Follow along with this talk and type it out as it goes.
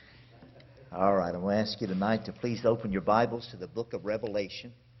All right, I'm going to ask you tonight to please open your Bibles to the book of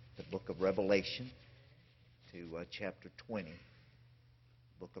Revelation, to chapter 20.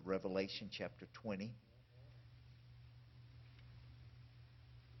 Book of Revelation, chapter 20.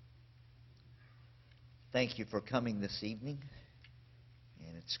 Thank you for coming this evening,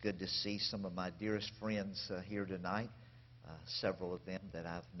 and it's good to see some of my dearest friends here tonight, several of them that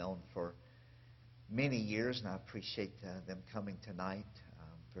I've known for many years, and I appreciate them coming tonight.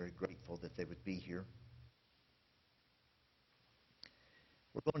 Very grateful that they would be here.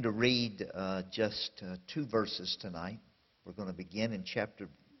 We're going to read just two verses tonight. We're going to begin in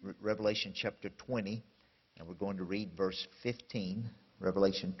Revelation chapter 20, and we're going to read verse 15.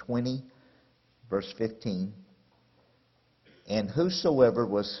 Revelation 20, verse 15. And whosoever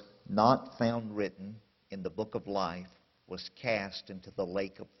was not found written in the book of life was cast into the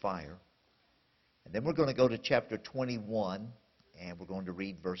lake of fire. And then we're going to go to chapter 21. And we're going to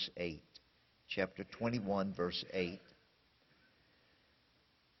read verse 8. Chapter 21, verse 8.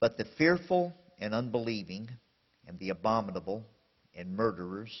 But the fearful and unbelieving, and the abominable, and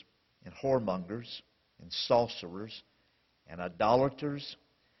murderers, and whoremongers, and sorcerers, and idolaters,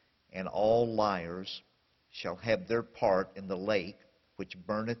 and all liars shall have their part in the lake which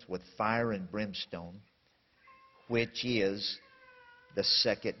burneth with fire and brimstone, which is the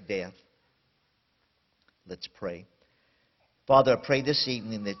second death. Let's pray. Father, I pray this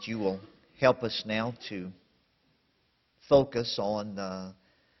evening that you will help us now to focus on,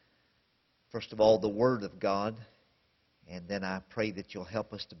 first of all, the Word of God. And then I pray that you'll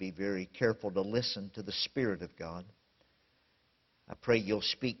help us to be very careful to listen to the Spirit of God. I pray you'll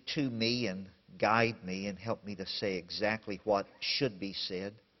speak to me and guide me and help me to say exactly what should be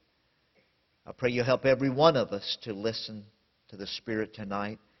said. I pray you'll help every one of us to listen to the Spirit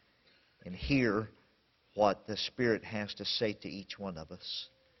tonight and hear what the Spirit has to say to each one of us.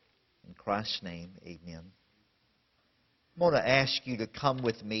 In Christ's name, amen. I want to ask you to come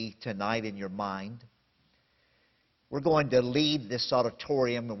with me tonight in your mind. We're going to leave this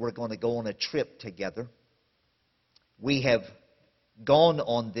auditorium and we're going to go on a trip together. We have gone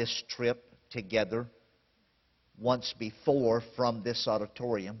on this trip together once before from this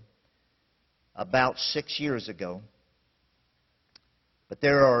auditorium about 6 years ago. But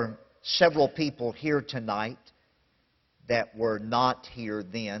there are several people here tonight that were not here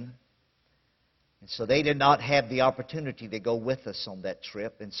then. And so they did not have the opportunity to go with us on that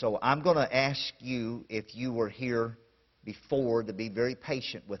trip. And so I'm going to ask you, if you were here before, to be very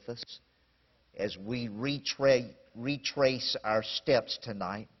patient with us as we retrace our steps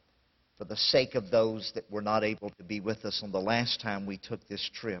tonight for the sake of those that were not able to be with us on the last time we took this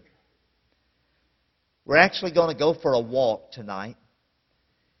trip. We're actually going to go for a walk tonight.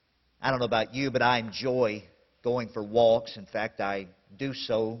 I don't know about you, but I enjoy going for walks. In fact, I do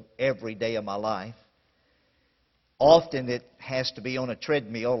so every day of my life. Often it has to be on a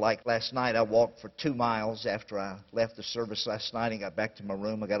treadmill. Like last night, I walked for 2 miles after I left the service last night and got back to my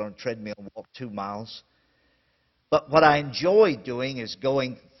room. I got on a treadmill and walked 2 miles. But what I enjoy doing is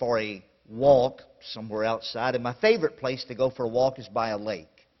going for a walk somewhere outside. And my favorite place to go for a walk is by a lake.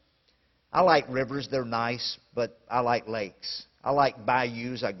 I like rivers. They're nice, but I like lakes. I like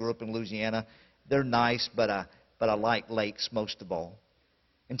bayous. I grew up in Louisiana. They're nice, but I like lakes most of all.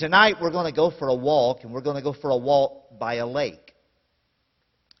 And tonight we're going to go for a walk, and we're going to go for a walk by a lake.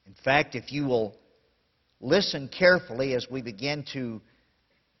 In fact, if you will listen carefully as we begin to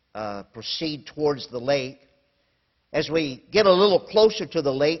proceed towards the lake, as we get a little closer to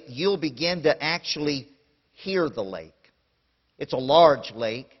the lake, you'll begin to actually hear the lake. It's a large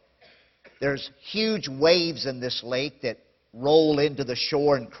lake. There's huge waves in this lake that roll into the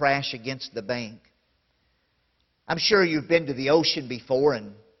shore and crash against the bank. I'm sure you've been to the ocean before,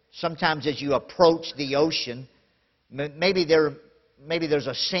 and sometimes as you approach the ocean, maybe there's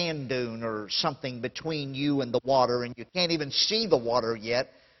a sand dune or something between you and the water, and you can't even see the water yet,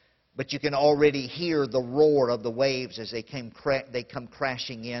 but you can already hear the roar of the waves as they come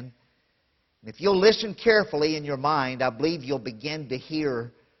crashing in. And if you'll listen carefully in your mind, I believe you'll begin to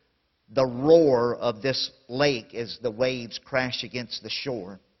hear the roar of this lake as the waves crash against the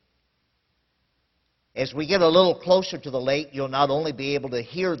shore. As we get a little closer to the lake, you'll not only be able to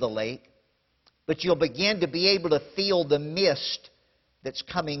hear the lake, but you'll begin to be able to feel the mist that's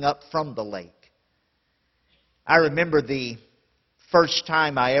coming up from the lake. I remember the first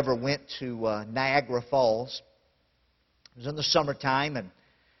time I ever went to Niagara Falls. It was in the summertime, and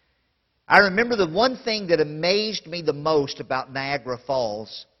I remember the one thing that amazed me the most about Niagara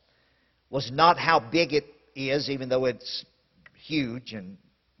Falls was not how big it is, even though it's huge, and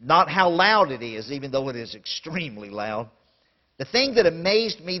not how loud it is, even though it is extremely loud. The thing that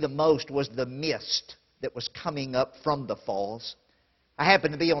amazed me the most was the mist that was coming up from the falls. I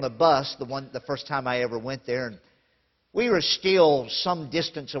happened to be on a bus the first time I ever went there, and we were still some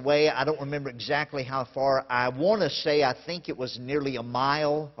distance away. I don't remember exactly how far. I want to say I think it was nearly a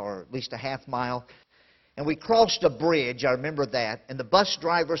mile, or at least a half mile. And we crossed a bridge, I remember that. And the bus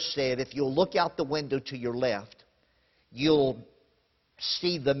driver said, if you'll look out the window to your left, you'll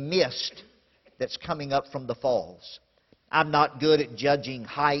see the mist that's coming up from the falls. I'm not good at judging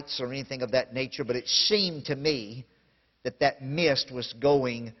heights or anything of that nature, but it seemed to me that that mist was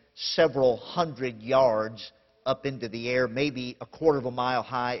going several hundred yards up into the air, maybe a quarter of a mile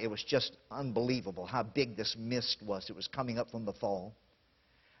high. It was just unbelievable how big this mist was. It was coming up from the fall.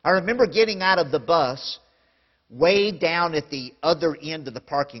 I remember getting out of the bus way down at the other end of the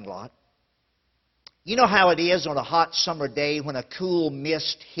parking lot. You know how it is on a hot summer day when a cool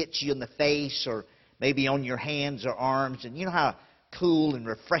mist hits you in the face or maybe on your hands or arms, and you know how cool and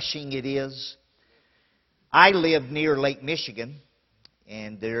refreshing it is? I live near Lake Michigan,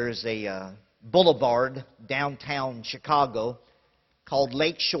 and there's a boulevard downtown Chicago called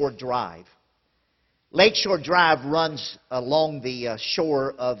Lakeshore Drive. Lakeshore Drive runs along the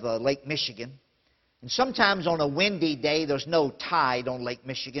shore of Lake Michigan. And sometimes on a windy day, there's no tide on Lake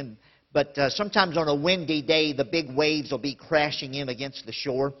Michigan, but sometimes on a windy day, the big waves will be crashing in against the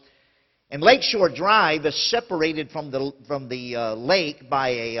shore. And Lakeshore Drive is separated from the lake by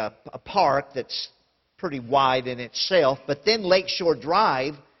a park that's pretty wide in itself. But then Lakeshore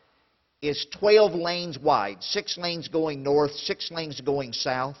Drive is 12 lanes wide, 6 lanes going north, 6 lanes going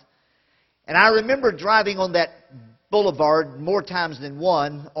south. And I remember driving on that boulevard more times than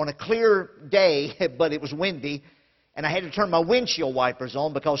one on a clear day, but it was windy, and I had to turn my windshield wipers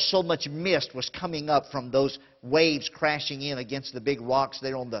on because so much mist was coming up from those waves crashing in against the big rocks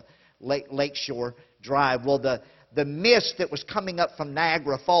there on the Lakeshore Drive. Well, the mist that was coming up from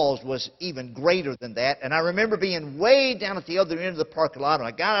Niagara Falls was even greater than that. And I remember being way down at the other end of the parking lot, and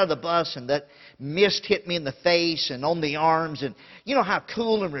I got out of the bus, and that mist hit me in the face and on the arms. And you know how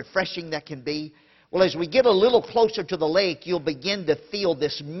cool and refreshing that can be? Well, as we get a little closer to the lake, you'll begin to feel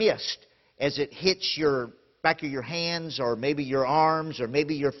this mist as it hits your back of your hands, or maybe your arms, or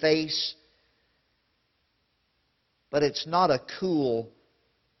maybe your face. But it's not a cool,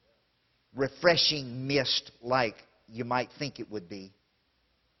 refreshing mist like you might think it would be.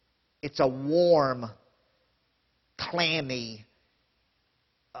 It's a warm, clammy,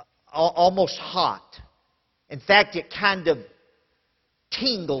 almost hot. In fact, it kind of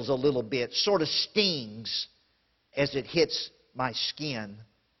tingles a little bit, sort of stings as it hits my skin.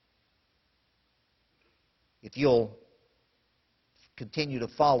 If you'll continue to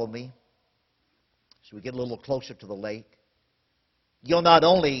follow me as we get a little closer to the lake, you'll not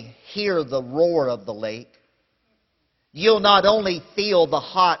only hear the roar of the lake, you'll not only feel the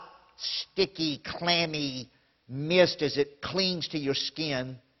hot, sticky, clammy mist as it clings to your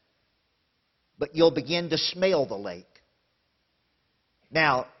skin, but you'll begin to smell the lake.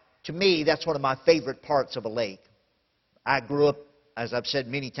 Now, to me, that's one of my favorite parts of a lake. I grew up, as I've said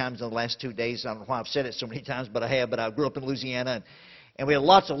many times in the last 2 days, I don't know why I've said it so many times, but I grew up in Louisiana, and we had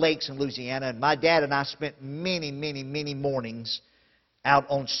lots of lakes in Louisiana, and my dad and I spent many, many, many mornings out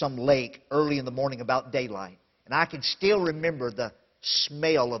on some lake early in the morning about daylight. And I can still remember the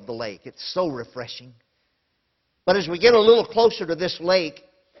smell of the lake. It's so refreshing. But as we get a little closer to this lake,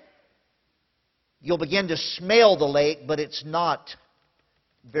 you'll begin to smell the lake, but it's not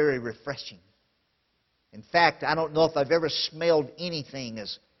very refreshing. In fact, I don't know if I've ever smelled anything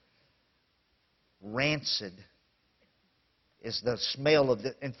as rancid as the smell of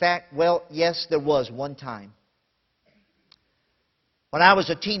the... In fact, well, yes, there was one time. When I was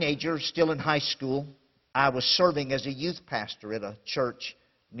a teenager, still in high school, I was serving as a youth pastor at a church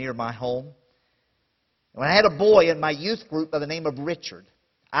near my home. When I had a boy in my youth group by the name of Richard.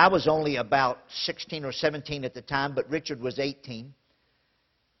 I was only about 16 or 17 at the time, but Richard was 18.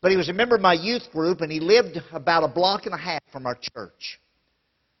 But he was a member of my youth group, and he lived about a block and a half from our church.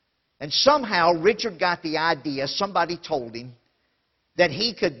 And somehow Richard got the idea, somebody told him, that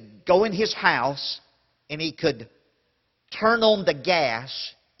he could go in his house and he could turn on the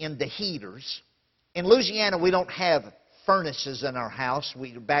gas in the heaters. In Louisiana, we don't have furnaces in our house.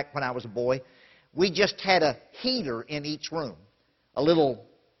 Back when I was a boy, we just had a heater in each room. A little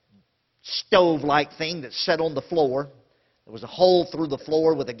stove-like thing that sat on the floor. There was a hole through the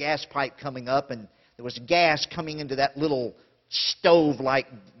floor with a gas pipe coming up, and there was gas coming into that little stove-like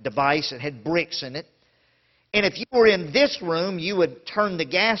device that had bricks in it. And if you were in this room, you would turn the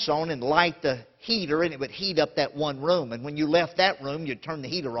gas on and light the heater, and it would heat up that one room. And when you left that room, you'd turn the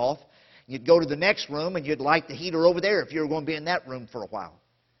heater off, You'd go to the next room and you'd light the heater over there if you were going to be in that room for a while.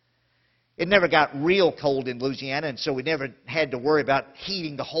 It never got real cold in Louisiana, and so we never had to worry about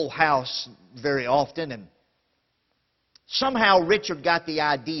heating the whole house very often. And somehow Richard got the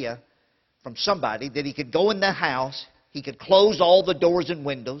idea from somebody that he could go in the house, he could close all the doors and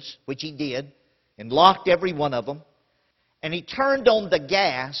windows, which he did, and locked every one of them. And he turned on the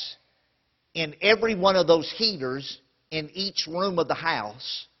gas in every one of those heaters in each room of the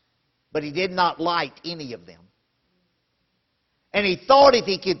house, but he did not light any of them. And he thought if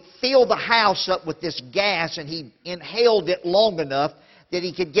he could fill the house up with this gas and he inhaled it long enough that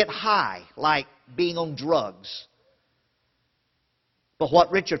he could get high, like being on drugs. But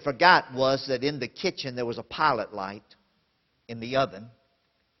what Richard forgot was that in the kitchen there was a pilot light in the oven.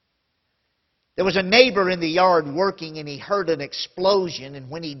 There was a neighbor in the yard working, and he heard an explosion, and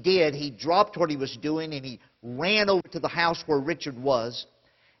when he did, he dropped what he was doing and he ran over to the house where Richard was,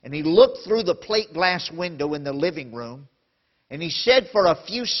 and he looked through the plate glass window in the living room, and he said for a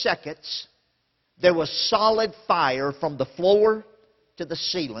few seconds there was solid fire from the floor to the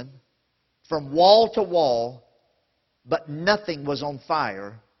ceiling, from wall to wall, but nothing was on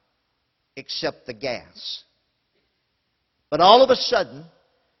fire except the gas. But all of a sudden,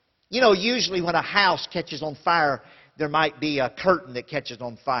 you know, usually when a house catches on fire, there might be a curtain that catches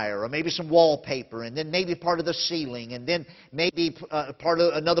on fire, or maybe some wallpaper, and then maybe part of the ceiling, and then maybe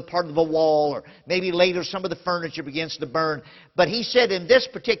another part of the wall, or maybe later some of the furniture begins to burn. But he said in this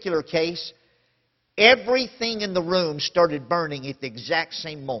particular case, everything in the room started burning at the exact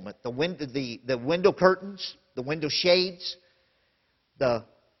same moment. The window curtains, the window shades, the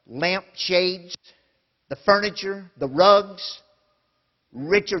lamp shades, the furniture, the rugs,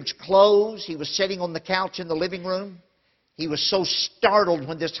 Richard's clothes. He was sitting on the couch in the living room. He was so startled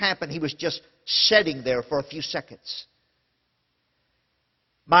when this happened, he was just sitting there for a few seconds.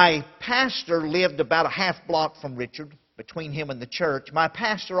 My pastor lived about a half block from Richard, between him and the church. My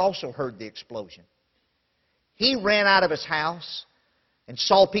pastor also heard the explosion. He ran out of his house and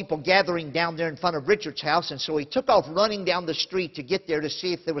saw people gathering down there in front of Richard's house, and so he took off running down the street to get there to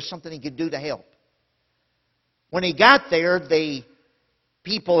see if there was something he could do to help. When he got there,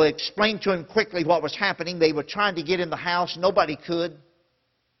 people explained to him quickly what was happening. They were trying to get in the house. Nobody could.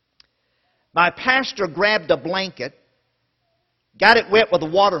 My pastor grabbed a blanket, got it wet with a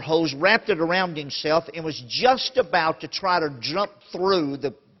water hose, wrapped it around himself, and was just about to try to jump through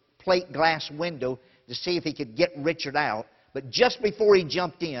the plate glass window to see if he could get Richard out. But just before he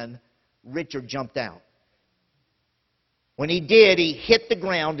jumped in, Richard jumped out. When he did, he hit the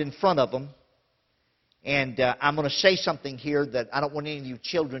ground in front of him. And I'm going to say something here that I don't want any of you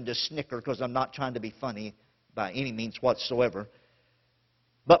children to snicker, because I'm not trying to be funny by any means whatsoever.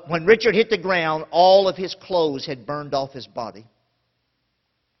 But when Richard hit the ground, all of his clothes had burned off his body.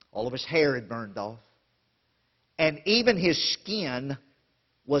 All of his hair had burned off. And even his skin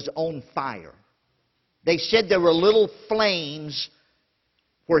was on fire. They said there were little flames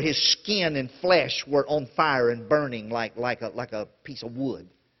where his skin and flesh were on fire and burning like a piece of wood.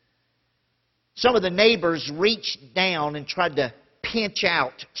 Some of the neighbors reached down and tried to pinch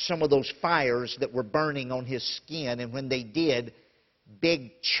out some of those fires that were burning on his skin, and when they did,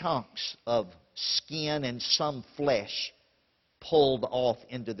 big chunks of skin and some flesh pulled off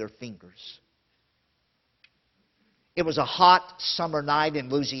into their fingers. It was a hot summer night in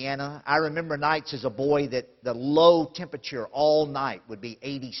Louisiana. I remember nights as a boy that the low temperature all night would be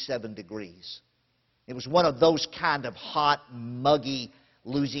 87 degrees. It was one of those kind of hot, muggy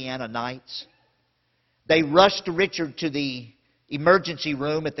Louisiana nights. They rushed Richard to the emergency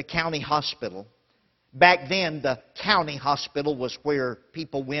room at the county hospital. Back then, the county hospital was where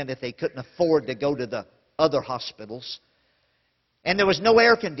people went if they couldn't afford to go to the other hospitals. And there was no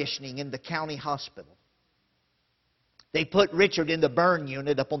air conditioning in the county hospital. They put Richard in the burn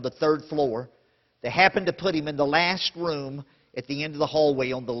unit up on the 3rd floor. They happened to put him in the last room at the end of the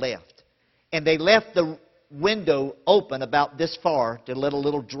hallway on the left. And they left the window open about this far to let a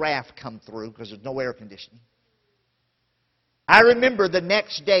little draft come through because there's no air conditioning. I remember the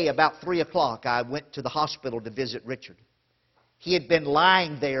next day about 3 o'clock I went to the hospital to visit Richard. He had been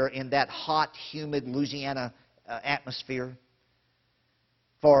lying there in that hot, humid Louisiana atmosphere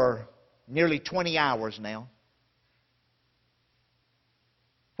for nearly 20 hours now.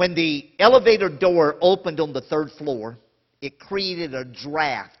 When the elevator door opened on the 3rd floor, it created a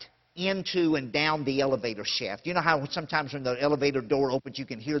draft into and down the elevator shaft. You know how sometimes when the elevator door opens, you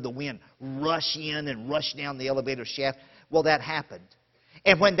can hear the wind rush in and rush down the elevator shaft? Well, that happened.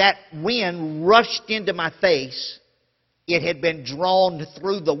 And when that wind rushed into my face, it had been drawn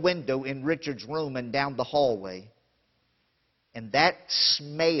through the window in Richard's room and down the hallway. And that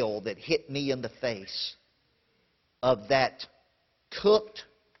smell that hit me in the face of that cooked,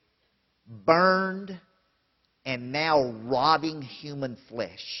 burned, and now rotting human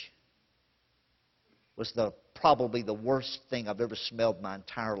flesh was probably the worst thing I've ever smelled in my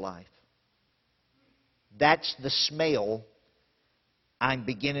entire life. That's the smell I'm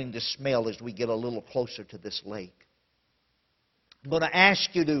beginning to smell as we get a little closer to this lake. I'm going to ask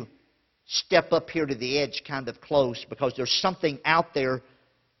you to step up here to the edge kind of close, because there's something out there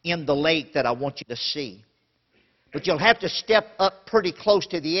in the lake that I want you to see. But you'll have to step up pretty close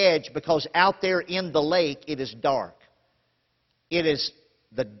to the edge, because out there in the lake it is dark. It is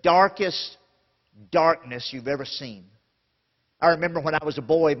the darkest darkness you've ever seen. I remember when I was a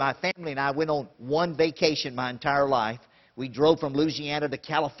boy, my family and I went on one vacation my entire life. We drove from Louisiana to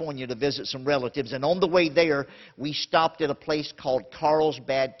California to visit some relatives, and on the way there, we stopped at a place called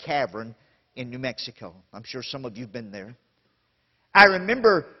Carlsbad Cavern in New Mexico. I'm sure some of you have been there. I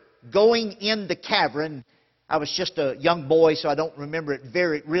remember going in the cavern. I was just a young boy, so I don't remember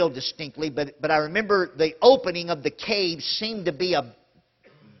it real distinctly, but I remember the opening of the cave seemed to be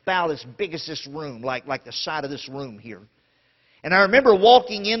about as big as this room, like the side of this room here. And I remember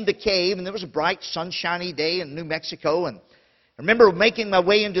walking in the cave, and there was a bright, sunshiny day in New Mexico, and I remember making my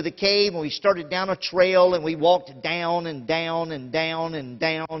way into the cave, and we started down a trail, and we walked down and down and down and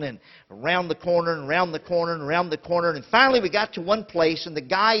down and around the corner and around the corner and around the corner, and finally we got to one place, and the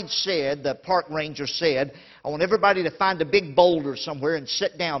guide said, the park ranger said, I want everybody to find a big boulder somewhere and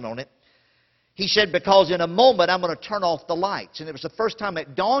sit down on it. He said, because in a moment I'm going to turn off the lights. And it was the first time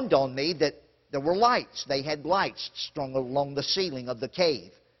it dawned on me that there were lights. They had lights strung along the ceiling of the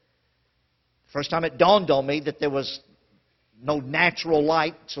cave. First time it dawned on me that there was no natural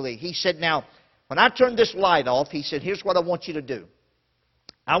light. So he said, now, when I turn this light off, he said, here's what I want you to do.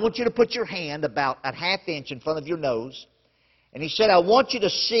 I want you to put your hand about a half inch in front of your nose. And he said, I want you to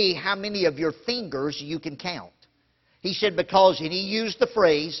see how many of your fingers you can count. He said, because, and he used the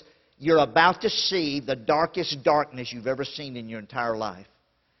phrase, you're about to see the darkest darkness you've ever seen in your entire life.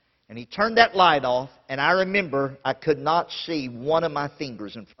 And he turned that light off, and I remember I could not see one of my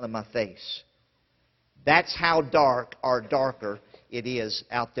fingers in front of my face. That's how dark or darker it is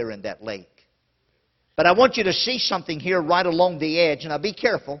out there in that lake. But I want you to see something here right along the edge. And now be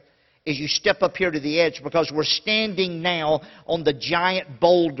careful as you step up here to the edge, because we're standing now on the giant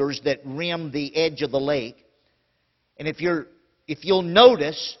boulders that rim the edge of the lake. And if you'll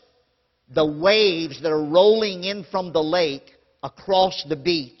notice, the waves that are rolling in from the lake across the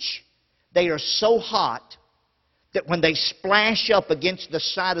beach, they are so hot that when they splash up against the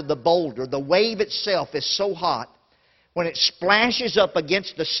side of the boulder, the wave itself is so hot, when it splashes up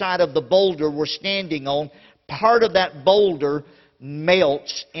against the side of the boulder we're standing on, part of that boulder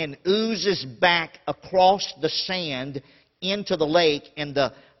melts and oozes back across the sand into the lake, and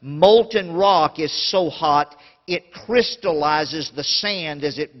the molten rock is so hot it crystallizes the sand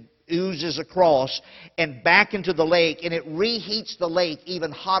as it oozes across and back into the lake, and it reheats the lake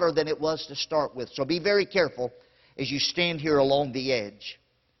even hotter than it was to start with. So be very careful as you stand here along the edge.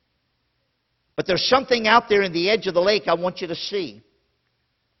 But there's something out there in the edge of the lake I want you to see.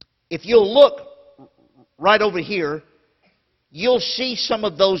 If you'll look right over here, you'll see some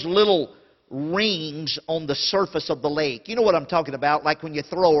of those little rings on the surface of the lake. You know what I'm talking about? Like when you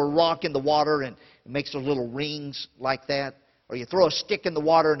throw a rock in the water and it makes those little rings like that. Or you throw a stick in the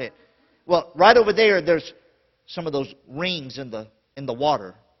water and well, right over there's some of those rings in the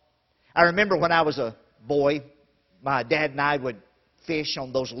water. I remember when I was a boy, my dad and I would fish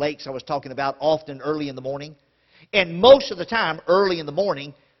on those lakes I was talking about, often early in the morning. And most of the time, early in the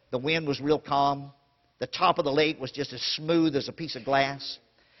morning, the wind was real calm. The top of the lake was just as smooth as a piece of glass.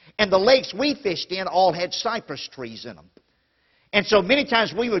 And the lakes we fished in all had cypress trees in them. And so many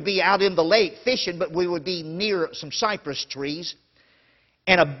times we would be out in the lake fishing, but we would be near some cypress trees,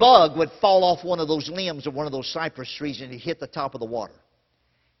 and a bug would fall off one of those limbs of one of those cypress trees and it'd hit the top of the water.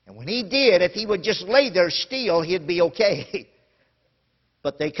 And when he did, if he would just lay there still, he'd be okay.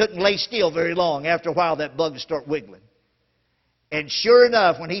 But they couldn't lay still very long. After a while, that bug would start wiggling. And sure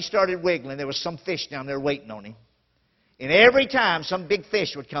enough, when he started wiggling, there was some fish down there waiting on him. And every time, some big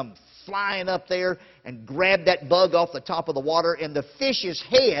fish would come flying up there and grab that bug off the top of the water, and the fish's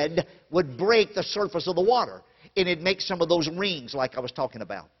head would break the surface of the water, and it'd make some of those rings like I was talking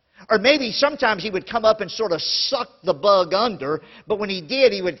about. Or maybe sometimes he would come up and sort of suck the bug under, but when he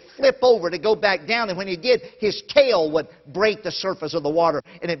did, he would flip over to go back down, and when he did, his tail would break the surface of the water,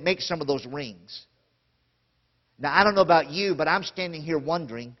 and it'd make some of those rings. Now, I don't know about you, but I'm standing here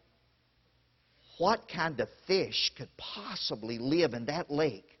wondering, what kind of fish could possibly live in that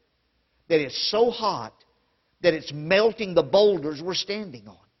lake that is so hot that it's melting the boulders we're standing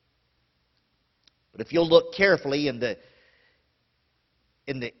on. But if you'll look carefully in the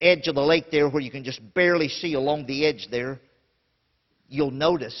edge of the lake there, where you can just barely see along the edge there, you'll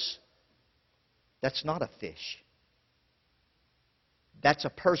notice that's not a fish. That's a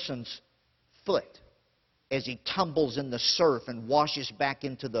person's foot as he tumbles in the surf and washes back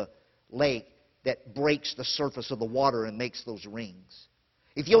into the lake that breaks the surface of the water and makes those rings.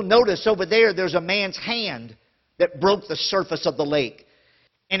 If you'll notice over there, there's a man's hand that broke the surface of the lake.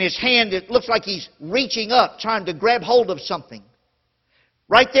 And his hand, it looks like he's reaching up, trying to grab hold of something.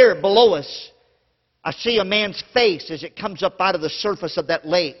 Right there below us, I see a man's face as it comes up out of the surface of that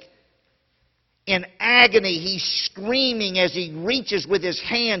lake. In agony, he's screaming as he reaches with his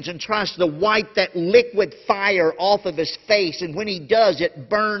hands and tries to wipe that liquid fire off of his face. And when he does, it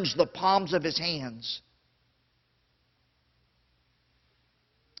burns the palms of his hands.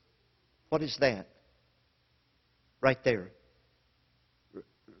 What is that? Right there.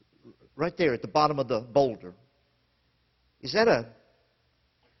 Right there at the bottom of the boulder. Is that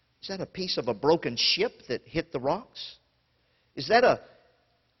a piece of a broken ship that hit the rocks? Is that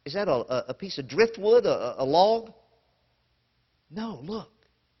a piece of driftwood, a log? No, look.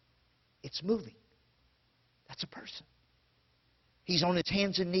 It's moving. That's a person. He's on his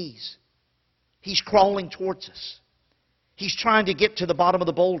hands and knees. He's crawling towards us. He's trying to get to the bottom of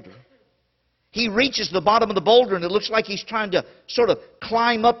the boulder. He reaches the bottom of the boulder, and it looks like he's trying to sort of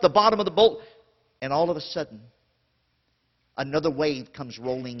climb up the bottom of the boulder. And all of a sudden, another wave comes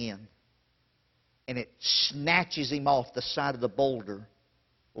rolling in. And it snatches him off the side of the boulder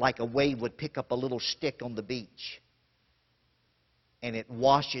like a wave would pick up a little stick on the beach. And it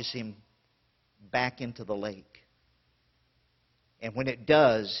washes him back into the lake. And when it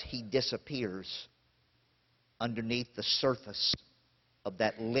does, he disappears underneath the surface of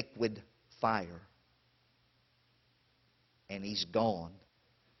that liquid fire. And he's gone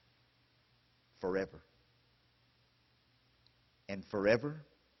forever. And forever.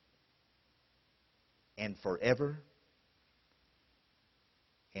 And forever.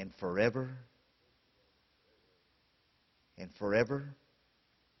 And forever. And forever.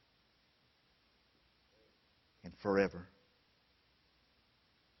 And forever.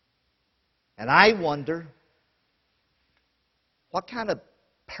 And I wonder, what kind of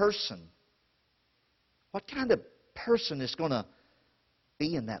person is going to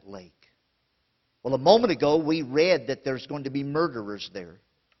be in that lake? Well, a moment ago we read that there's going to be murderers there.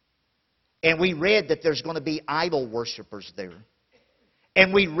 And we read that there's going to be idol worshipers there.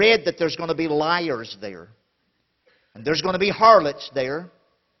 And we read that there's going to be liars there. And there's going to be harlots there.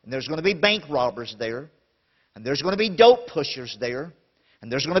 And there's going to be bank robbers there. And there's going to be dope pushers there.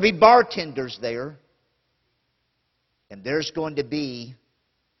 And there's going to be bartenders there. And there's going to be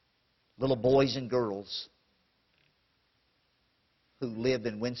little boys and girls who live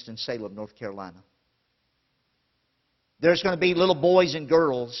in Winston-Salem, North Carolina. There's going to be little boys and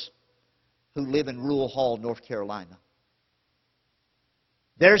girls who live in Rural Hall, North Carolina.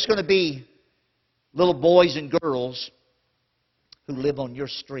 There's going to be little boys and girls who live on your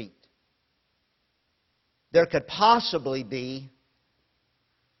street. There could possibly be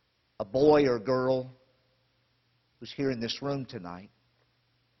a boy or girl who's here in this room tonight.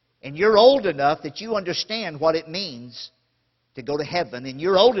 And you're old enough that you understand what it means to go to heaven. And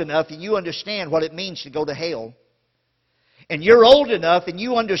you're old enough that you understand what it means to go to hell. And you're old enough and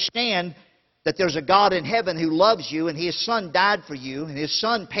you understand that there's a God in heaven who loves you, and His Son died for you, and His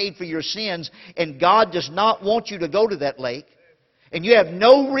Son paid for your sins, and God does not want you to go to that lake. And you have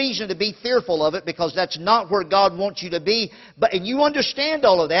no reason to be fearful of it, because that's not where God wants you to be. And you understand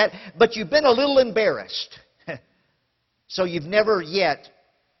all of that, but you've been a little embarrassed. So you've never yet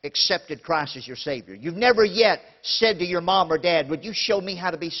accepted Christ as your Savior. You've never yet said to your mom or dad, "Would you show me how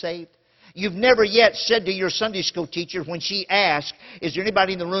to be saved?" You've never yet said to your Sunday school teacher when she asked, "Is there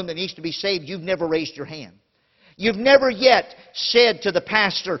anybody in the room that needs to be saved?" You've never raised your hand. You've never yet said to the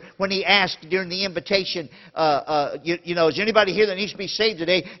pastor when he asked during the invitation, is there anybody here that needs to be saved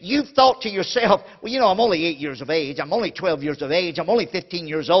today? You've thought to yourself, well, I'm only 8 years of age. I'm only 12 years of age. I'm only 15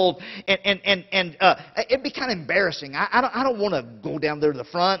 years old. And it'd be kind of embarrassing. I don't want to go down there to the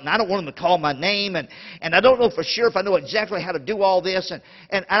front, and I don't want them to call my name, and I don't know for sure if I know exactly how to do all this.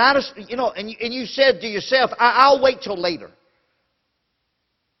 And I just, and you said to yourself, I'll wait till later.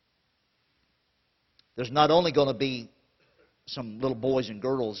 There's not only going to be some little boys and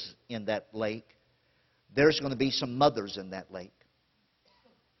girls in that lake, there's going to be some mothers in that lake.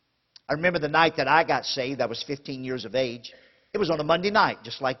 I remember the night that I got saved. I was 15 years of age. It was on a Monday night,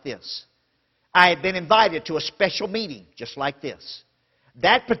 just like this. I had been invited to a special meeting, just like this.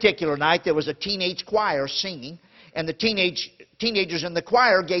 That particular night, there was a teenage choir singing, and the teenagers in the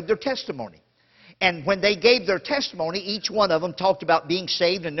choir gave their testimony. And when they gave their testimony, each one of them talked about being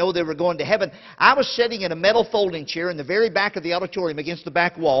saved and know they were going to heaven. I was sitting in a metal folding chair in the very back of the auditorium against the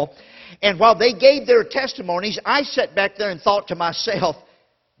back wall. And while they gave their testimonies, I sat back there and thought to myself,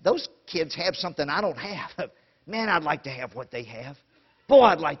 those kids have something I don't have. Man, I'd like to have what they have. Boy,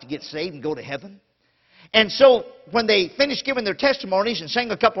 I'd like to get saved and go to heaven. And so when they finished giving their testimonies and sang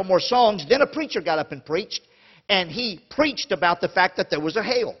a couple more songs, then a preacher got up and preached. And he preached about the fact that there was a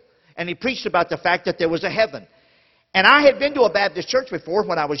hell. And he preached about the fact that there was a heaven. And I had been to a Baptist church before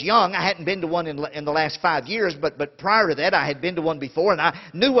when I was young. I hadn't been to one in the last 5 years, but prior to that I had been to one before, and I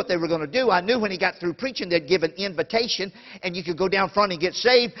knew what they were going to do. I knew when he got through preaching they'd give an invitation, and you could go down front and get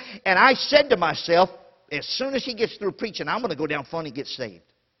saved. And I said to myself, as soon as he gets through preaching, I'm going to go down front and get saved.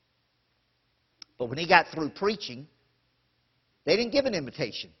 But when he got through preaching, they didn't give an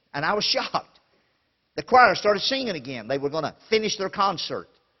invitation, and I was shocked. The choir started singing again. They were going to finish their concert.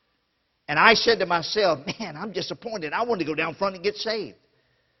 And I said to myself, man, I'm disappointed. I want to go down front and get saved.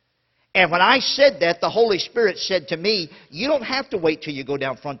 And when I said that, the Holy Spirit said to me, you don't have to wait till you go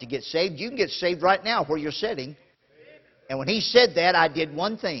down front to get saved. You can get saved right now where you're sitting. And when he said that, I did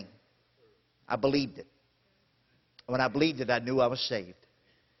one thing. I believed it. When I believed it, I knew I was saved.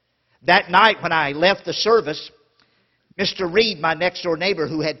 That night when I left the service, Mr. Reed, my next-door neighbor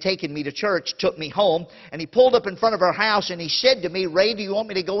who had taken me to church, took me home, and he pulled up in front of our house and he said to me, Ray, do you want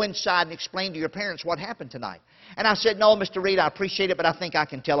me to go inside and explain to your parents what happened tonight? And I said, no, Mr. Reed, I appreciate it, but I think I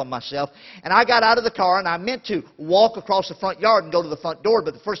can tell them myself. And I got out of the car, and I meant to walk across the front yard and go to the front door,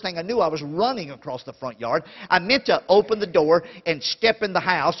 but the first thing I knew, I was running across the front yard. I meant to open the door and step in the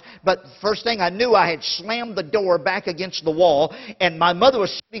house, but the first thing I knew, I had slammed the door back against the wall, and my mother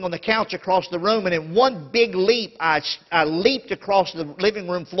was sitting on the couch across the room, and in one big leap, I leaped across the living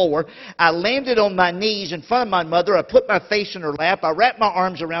room floor. I landed on my knees in front of my mother. I put my face in her lap. I wrapped my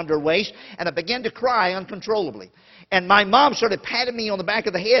arms around her waist, and I began to cry uncontrollably. And my mom started patting me on the back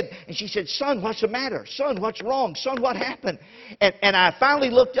of the head, and she said, son, what's the matter? Son, what's wrong? Son, what happened? And I finally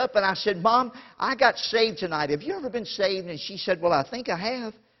looked up and I said, Mom, I got saved tonight. Have you ever been saved? And she said, well, I think I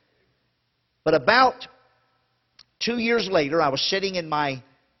have. But about 2 years later, I was sitting in my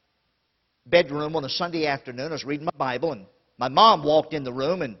bedroom on a Sunday afternoon. I was reading my Bible, and my mom walked in the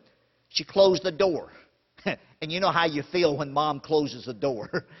room, and she closed the door. And you know how you feel when Mom closes the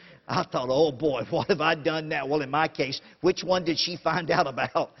door. I thought, oh boy, what have I done now? Well, in my case, which one did she find out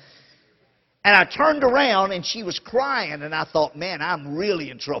about? And I turned around and she was crying, and I thought, man, I'm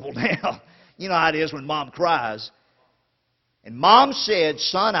really in trouble now. You know how it is when Mom cries. And Mom said,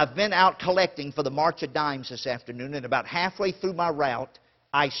 son, I've been out collecting for the March of Dimes this afternoon, and about halfway through my route,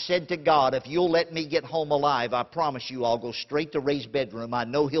 I said to God, if you'll let me get home alive, I promise you I'll go straight to Ray's bedroom. I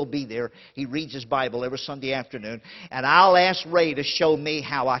know he'll be there. He reads his Bible every Sunday afternoon. And I'll ask Ray to show me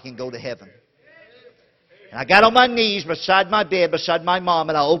how I can go to heaven. And I got on my knees beside my bed, beside my mom,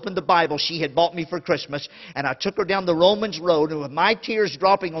 and I opened the Bible she had bought me for Christmas. And I took her down the Romans road, and with my tears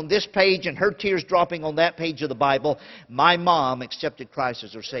dropping on this page and her tears dropping on that page of the Bible, my mom accepted Christ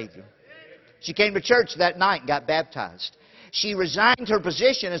as her Savior. She came to church that night and got baptized. She resigned her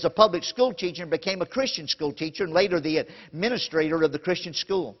position as a public school teacher and became a Christian school teacher and later the administrator of the Christian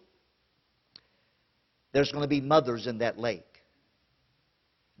school. There's going to be mothers in that lake.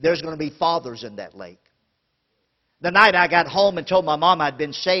 There's going to be fathers in that lake. The night I got home and told my mom I'd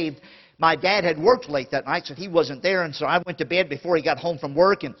been saved, my dad had worked late that night, so he wasn't there, and so I went to bed before he got home from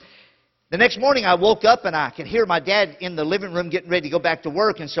work. And the next morning I woke up and I could hear my dad in the living room getting ready to go back to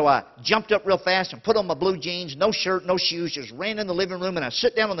work, and so I jumped up real fast and put on my blue jeans, no shirt, no shoes, just ran in the living room, and I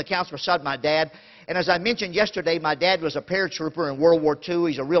sit down on the couch beside my dad. And as I mentioned yesterday, my dad was a paratrooper in World War II.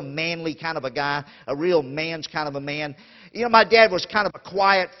 He's a real manly kind of a guy, a real man's kind of a man. You know, my dad was kind of a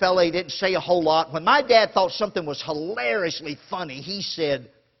quiet fella. He didn't say a whole lot. When my dad thought something was hilariously funny, he said,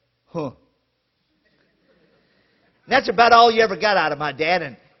 huh. And that's about all you ever got out of my dad.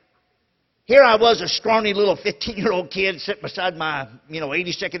 And here I was, a scrawny little 15-year-old kid sitting beside my,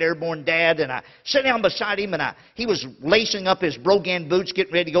 82nd Airborne dad, and I sat down beside him, and he was lacing up his Brogan boots,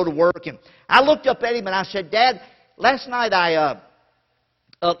 getting ready to go to work, and I looked up at him and I said, Dad, Dad,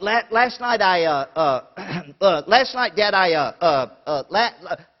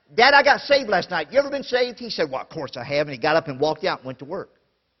 I got saved last night. You ever been saved? He said, well, of course I have, and he got up and walked out and went to work.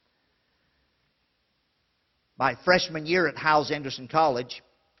 My freshman year at Howells Anderson College,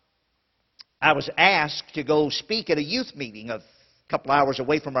 I was asked to go speak at a youth meeting a couple hours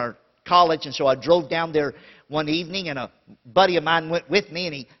away from our college, and so I drove down there one evening, and a buddy of mine went with me,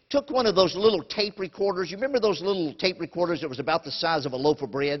 and he took one of those little tape recorders. You remember those little tape recorders that was about the size of a loaf of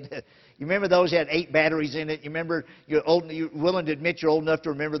bread? You remember those? They had 8 batteries in it. You remember, you're willing to admit you're old enough to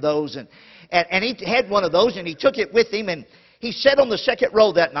remember those. And he had one of those, and he took it with him, and he sat on the second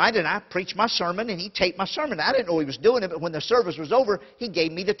row that night, and I preached my sermon, and he taped my sermon. I didn't know he was doing it, but when the service was over, he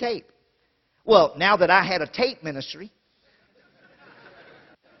gave me the tape. Well, now that I had a tape ministry,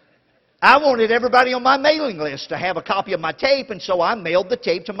 I wanted everybody on my mailing list to have a copy of my tape, and so I mailed the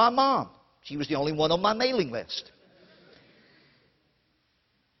tape to my mom. She was the only one on my mailing list.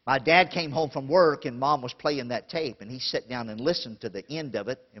 My dad came home from work, and Mom was playing that tape, and he sat down and listened to the end of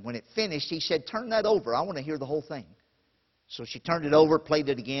it, and when it finished, he said, "Turn that over. I want to hear the whole thing." So she turned it over, played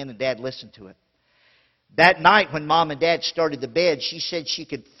it again, and Dad listened to it. That night when Mom and Dad started the bed, she said she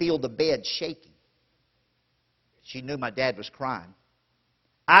could feel the bed shaking. She knew my dad was crying.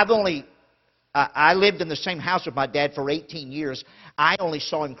 I lived in the same house with my dad for 18 years. I only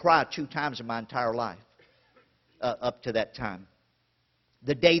saw him cry 2 times in my entire life up to that time.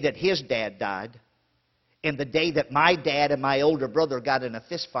 The day that his dad died and the day that my dad and my older brother got in a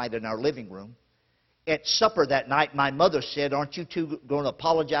fist fight in our living room. At supper that night, my mother said, "Aren't you two going to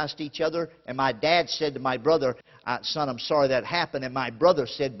apologize to each other?" And my dad said to my brother, "Son, I'm sorry that happened." And my brother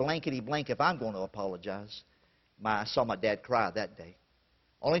said, "Blankety blank if I'm going to apologize." I saw my dad cry that day.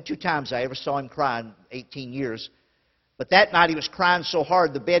 Only 2 times I ever saw him cry in 18 years. But that night he was crying so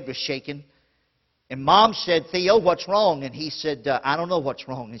hard the bed was shaking. And Mom said, "Theo, what's wrong?" And he said, "I don't know what's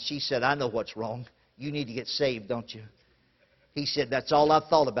wrong." And she said, "I know what's wrong. You need to get saved, don't you?" He said, "That's all I've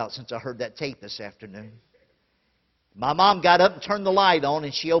thought about since I heard that tape this afternoon." My mom got up and turned the light on,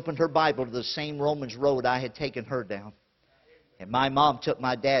 and she opened her Bible to the same Romans road I had taken her down. And my mom took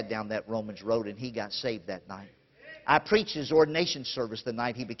my dad down that Romans road, and he got saved that night. I preached his ordination service the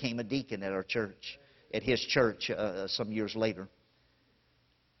night he became a deacon at our church, at his church some years later.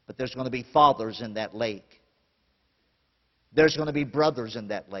 But there's going to be fathers in that lake. There's going to be brothers in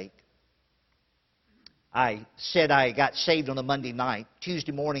that lake. I said I got saved on a Monday night.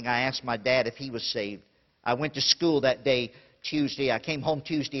 Tuesday morning I asked my dad if he was saved. I went to school that day, Tuesday. I came home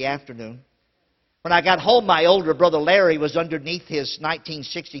Tuesday afternoon. When I got home, my older brother Larry was underneath his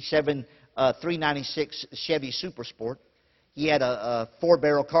 1967 396 Chevy Super Sport. He had a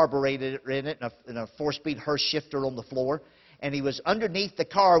 4-barrel carburetor in it and a 4-speed Hurst shifter on the floor. And he was underneath the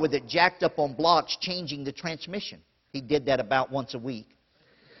car with it jacked up on blocks changing the transmission. He did that about once a week.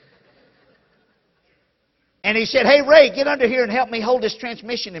 And he said, "Hey, Ray, get under here and help me hold this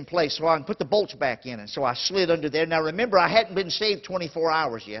transmission in place so I can put the bolts back in." And so I slid under there. Now remember, I hadn't been saved 24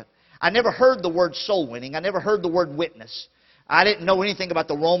 hours yet. I never heard the word soul winning. I never heard the word witness. I didn't know anything about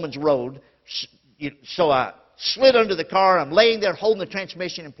the Romans road. So I slid under the car. I'm laying there holding the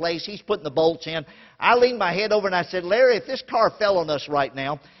transmission in place. He's putting the bolts in. I leaned my head over and I said, "Larry, if this car fell on us right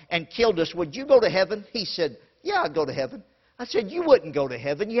now and killed us, would you go to heaven?" He said, "Yeah, I'd go to heaven." I said, "You wouldn't go to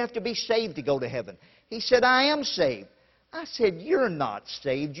heaven. You have to be saved to go to heaven." He said, "I am saved." I said, "You're not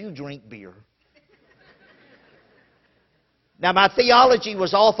saved. You drink beer." Now, my theology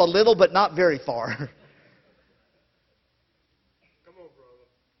was off a little, but not very far. Come on, brother.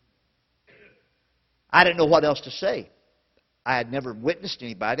 I didn't know what else to say. I had never witnessed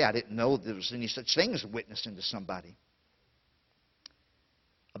anybody. I didn't know there was any such thing as witnessing to somebody.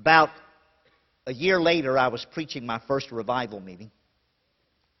 About a year later, I was preaching my first revival meeting.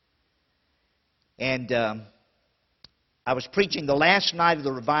 And I was preaching the last night of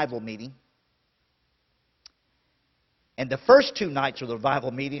the revival meeting. And the first 2 nights of the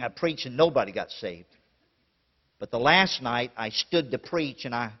revival meeting, I preached and nobody got saved. But the last night, I stood to preach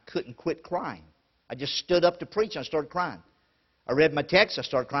and I couldn't quit crying. I just stood up to preach and I started crying. I read my text, I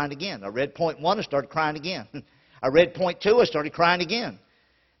started crying again. I read point 1, I started crying again. I read point 2, I started crying again.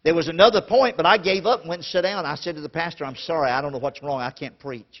 There was another point, but I gave up and went and sat down. I said to the pastor, "I'm sorry, I don't know what's wrong. I can't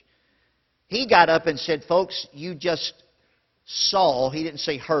preach." He got up and said, "Folks, you just saw," he didn't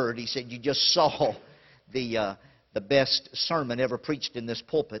say heard, he said, "you just saw the best sermon ever preached in this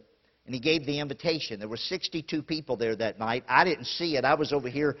pulpit." And he gave the invitation. There were 62 people there that night. I didn't see it. I was over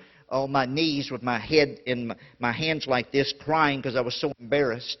here on my knees with my head in my hands like this, crying because I was so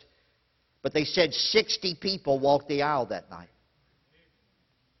embarrassed. But they said 60 people walked the aisle that night.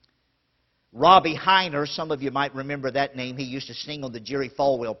 Robbie Heiner, some of you might remember that name. He used to sing on the Jerry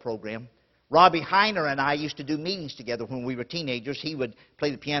Falwell program. Robbie Heiner and I used to do meetings together when we were teenagers. He would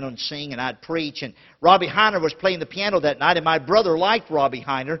play the piano and sing, and I'd preach. And Robbie Heiner was playing the piano that night, and my brother liked Robbie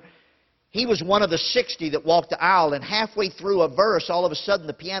Heiner. He was one of the 60 that walked the aisle, and halfway through a verse, all of a sudden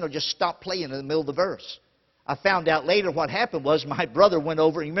the piano just stopped playing in the middle of the verse. I found out later what happened was my brother went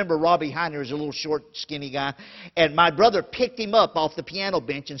over. You remember Robbie Heiner is a little short, skinny guy. And my brother picked him up off the piano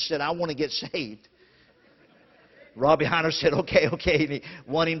bench and said, I want to get saved. Robbie Heiner said, okay. And he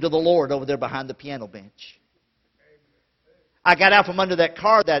won him to the Lord over there behind the piano bench. I got out from under that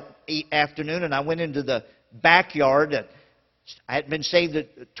car that afternoon and I went into the backyard. I hadn't been saved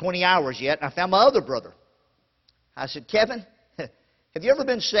at 20 hours yet. And I found my other brother. I said, Kevin, have you ever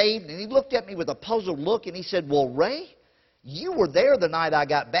been saved? And he looked at me with a puzzled look and he said, well, Ray, you were there the night I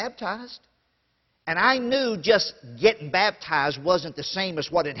got baptized. And I knew just getting baptized wasn't the same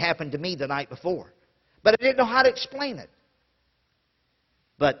as what had happened to me the night before. But I didn't know how to explain it.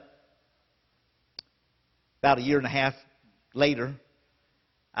 But about a year and a half later,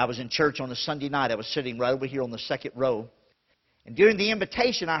 I was in church on a Sunday night. I was sitting right over here on the second row. And during the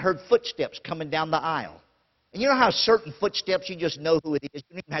invitation, I heard footsteps coming down the aisle. And you know how certain footsteps, you just know who it is. You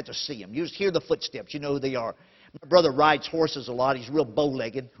don't even have to see them. You just hear the footsteps. You know who they are. My brother rides horses a lot. He's real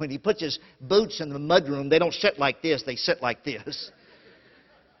bow-legged. When he puts his boots in the mudroom, they don't sit like this. They sit like this.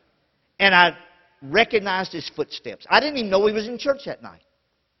 And I recognized his footsteps. I didn't even know he was in church that night.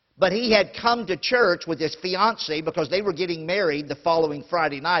 But he had come to church with his fiancée because they were getting married the following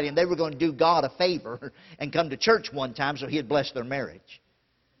Friday night, and they were going to do God a favor and come to church one time so he had blessed their marriage.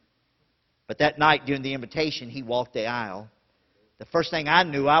 But that night during the invitation, he walked the aisle. The first thing I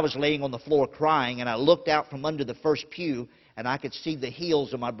knew, I was laying on the floor crying, and I looked out from under the first pew, and I could see the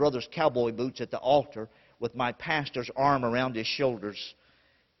heels of my brother's cowboy boots at the altar with my pastor's arm around his shoulders.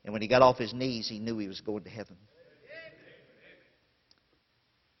 And when he got off his knees, he knew he was going to heaven.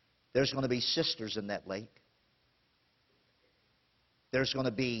 There's going to be sisters in that lake. There's going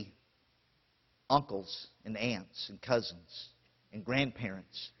to be uncles and aunts and cousins and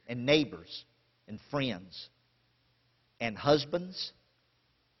grandparents and neighbors and friends and husbands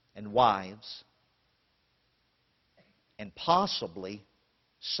and wives and possibly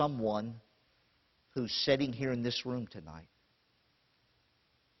someone who's sitting here in this room tonight.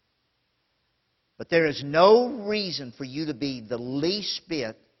 But there is no reason for you to be the least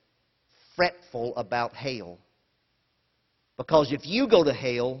bit fretful about hell. Because if you go to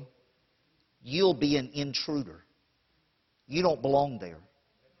hell, you'll be an intruder. You don't belong there.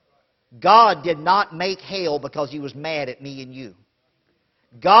 God did not make hell because He was mad at me and you.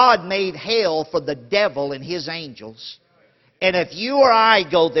 God made hell for the devil and his angels. And if you or I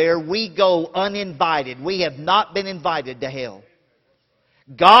go there, we go uninvited. We have not been invited to hell.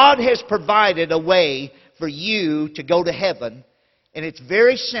 God has provided a way for you to go to heaven, and it's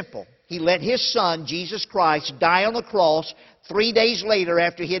very simple. He let His Son, Jesus Christ, die on the cross. 3 days later,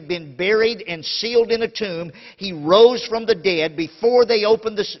 after He had been buried and sealed in a tomb, He rose from the dead. Before they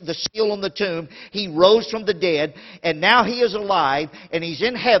opened the seal on the tomb, He rose from the dead. And now He is alive, and He's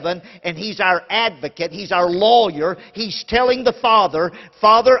in heaven, and He's our advocate. He's our lawyer. He's telling the Father,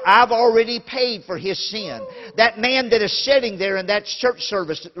 Father, I've already paid for his sin. That man that is sitting there in that church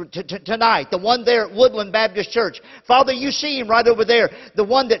service tonight, the one there at Woodland Baptist Church, Father, you see him right over there. The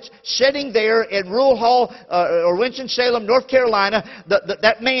one that's sitting there in Rule Hall or Winston-Salem, North Carolina,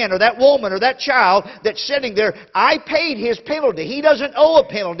 that man or that woman or that child that's sitting there, I paid his penalty. He doesn't owe a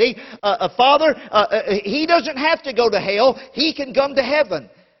penalty. Father, he doesn't have to go to hell. He can come to heaven.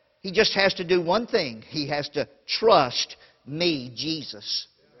 He just has to do one thing. He has to trust me, Jesus,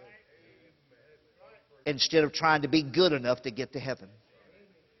 instead of trying to be good enough to get to heaven.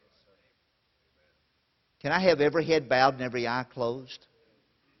 Can I have every head bowed and every eye closed?